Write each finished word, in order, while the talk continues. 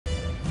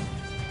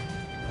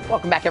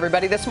Welcome back,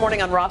 everybody. This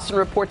morning on Rossen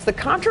Reports, the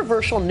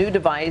controversial new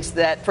device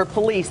that for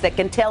police that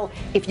can tell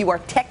if you are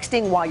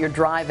texting while you're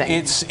driving.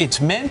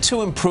 It's meant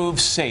to improve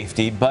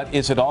safety, but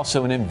is it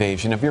also an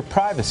invasion of your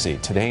privacy?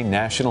 Today,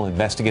 national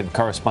investigative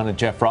correspondent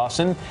Jeff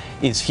Rossen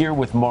is here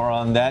with more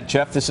on that.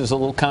 Jeff, this is a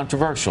little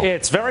controversial.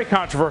 It's very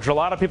controversial. A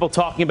lot of people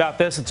talking about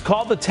this. It's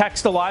called the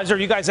Textalyzer.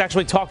 You guys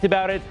actually talked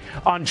about it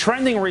on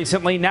Trending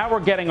recently. Now we're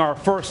getting our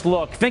first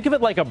look. Think of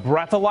it like a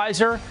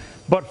breathalyzer,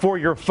 but for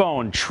your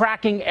phone,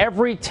 tracking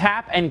every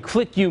tap and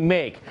click you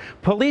make.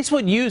 Police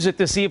would use it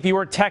to see if you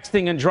were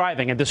texting and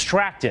driving and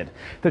distracted.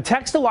 The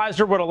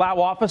Textalyzer would allow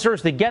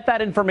officers to get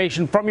that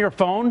information from your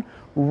phone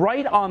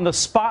right on the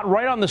spot,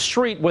 right on the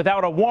street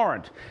without a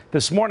warrant.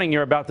 This morning,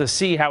 you're about to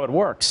see how it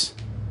works.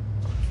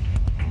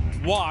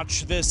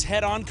 Watch this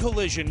head-on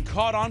collision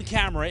caught on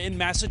camera in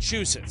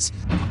Massachusetts.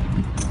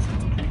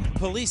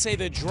 Police say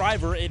the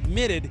driver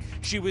admitted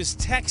she was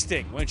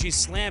texting when she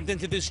slammed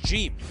into this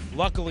Jeep.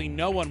 Luckily,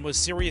 no one was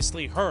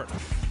seriously hurt.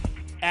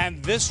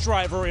 And this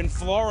driver in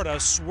Florida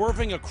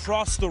swerving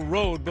across the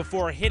road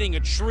before hitting a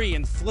tree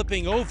and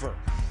flipping over.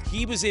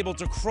 He was able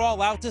to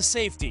crawl out to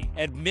safety,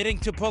 admitting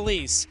to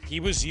police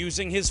he was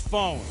using his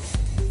phone.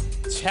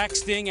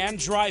 Texting and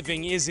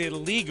driving is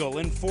illegal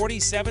in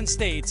 47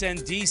 states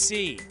and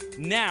D.C.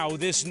 Now,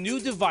 this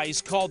new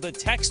device called the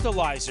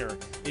Textalyzer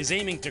is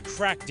aiming to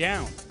crack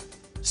down.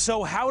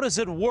 So how does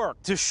it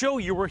work? To show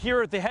you, we're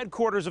here at the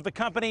headquarters of the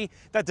company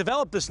that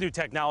developed this new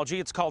technology.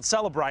 It's called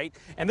Celebrite,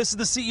 and this is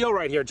the CEO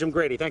right here, Jim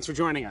Grady. Thanks for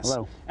joining us.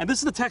 Hello. And this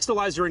is the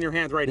Textalyzer in your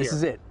hand right here. This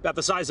is it. About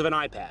the size of an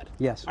iPad.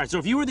 Yes. All right, so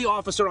if you were the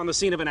officer on the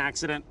scene of an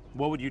accident,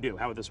 what would you do?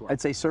 How would this work? I'd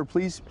say, sir,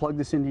 please plug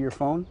this into your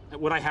phone.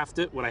 Would I have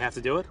to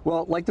do it?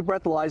 Well, like the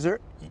breathalyzer,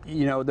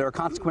 you know, there are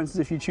consequences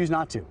if you choose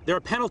not to. There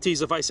are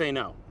penalties if I say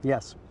no.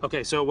 Yes.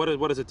 Okay, so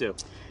what does it do?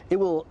 It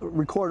will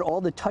record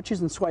all the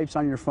touches and swipes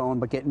on your phone,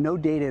 but get no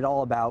data at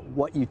all about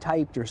what you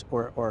typed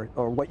or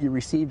what you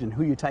received and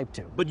who you typed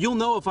to. But you'll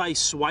know if I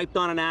swiped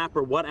on an app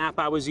or what app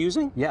I was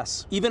using?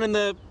 Yes. Even in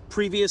the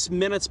previous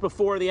minutes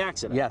before the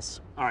accident?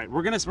 Yes. All right,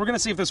 we're gonna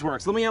see if this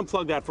works. Let me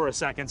unplug that for a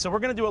second. So we're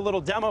gonna do a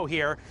little demo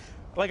here.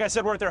 Like I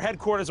said, we're at their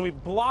headquarters and we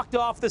blocked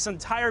off this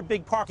entire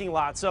big parking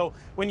lot. So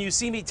when you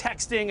see me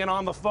texting and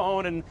on the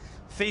phone and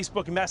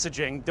Facebook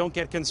messaging, don't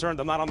get concerned,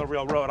 I'm not on the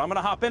real road. I'm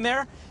gonna hop in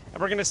there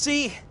and we're gonna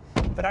see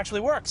if it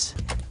actually works.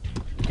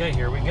 Okay,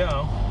 here we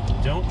go.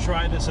 Don't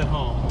try this at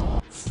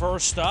home.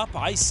 First up,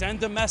 I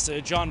send a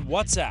message on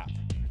WhatsApp.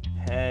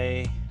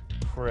 Hey,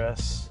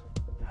 Chris,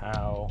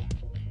 how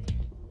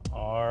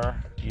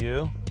are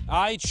you?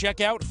 I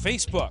check out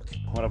Facebook.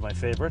 One of my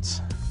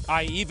favorites.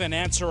 I even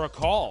answer a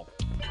call.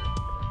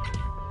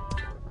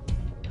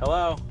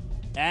 Hello.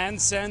 And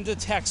send a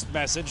text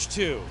message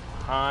too.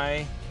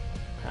 Hi,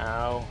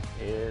 how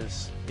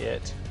is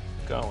it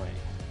going?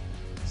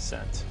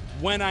 Sent.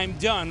 When I'm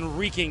done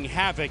wreaking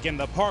havoc in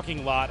the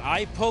parking lot,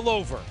 I pull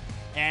over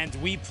and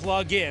we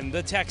plug in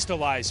the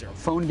Textalyzer.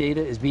 Phone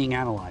data is being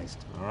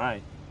analyzed. All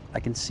right. I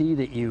can see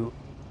that you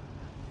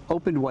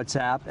opened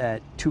WhatsApp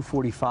at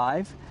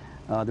 2:45.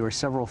 There were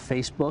several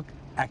Facebook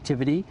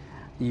activity.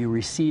 You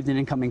received an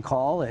incoming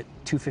call at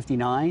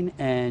 2:59,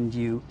 and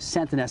you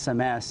sent an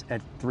SMS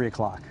at 3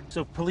 o'clock.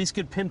 So police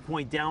could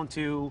pinpoint down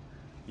to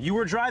you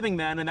were driving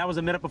then, and that was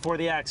a minute before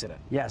the accident.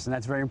 Yes, and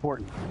that's very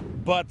important.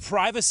 But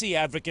privacy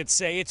advocates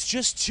say it's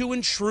just too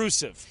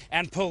intrusive,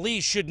 and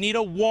police should need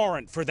a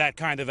warrant for that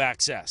kind of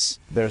access.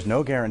 There's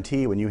no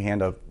guarantee when you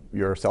hand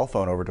your cell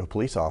phone over to a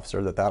police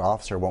officer that that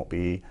officer won't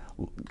be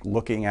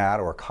looking at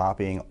or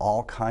copying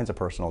all kinds of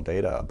personal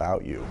data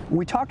about you. When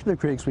we talk to the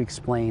critics, we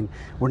explain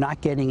we're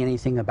not getting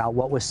anything about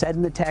what was said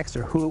in the text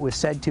or who it was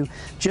said to,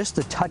 just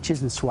the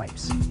touches and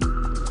swipes.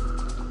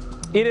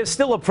 It is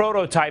still a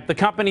prototype. The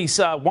company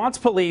wants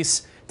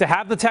police to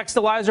have the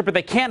Textalyzer, but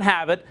they can't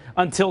have it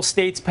until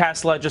states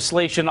pass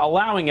legislation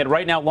allowing it.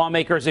 Right now,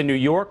 lawmakers in New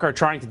York are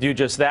trying to do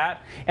just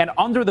that. And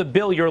under the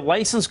bill, your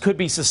license could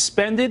be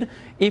suspended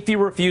if you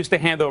refuse to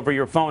hand over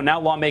your phone. Now,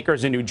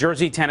 lawmakers in New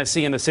Jersey,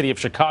 Tennessee, and the city of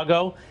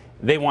Chicago,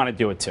 they want to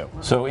do it too.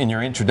 So in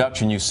your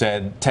introduction, you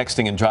said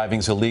texting and driving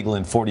is illegal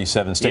in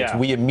 47 states. Yeah.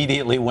 We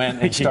immediately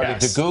went and started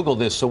Yes. to Google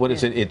this. So what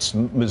is it? It's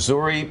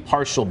Missouri,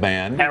 partial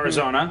ban.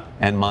 Arizona.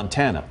 And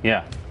Montana.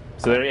 Yeah.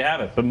 So there you have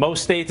it. But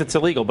most states, it's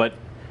illegal. But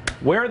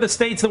where are the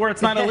states where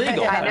it's not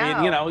illegal? I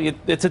mean, you know,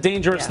 it's a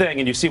dangerous thing,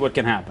 and you see what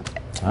can happen.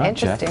 All right,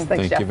 Jeff, Interesting.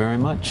 thank you very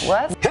much.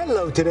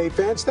 Hello, Today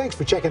fans. Thanks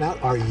for checking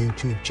out our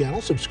YouTube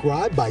channel.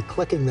 Subscribe by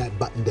clicking that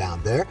button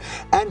down there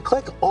and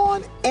click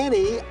on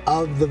any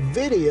of the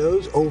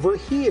videos over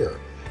here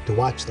to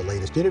watch the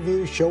latest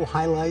interviews, show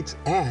highlights,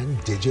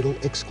 and digital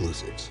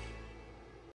exclusives.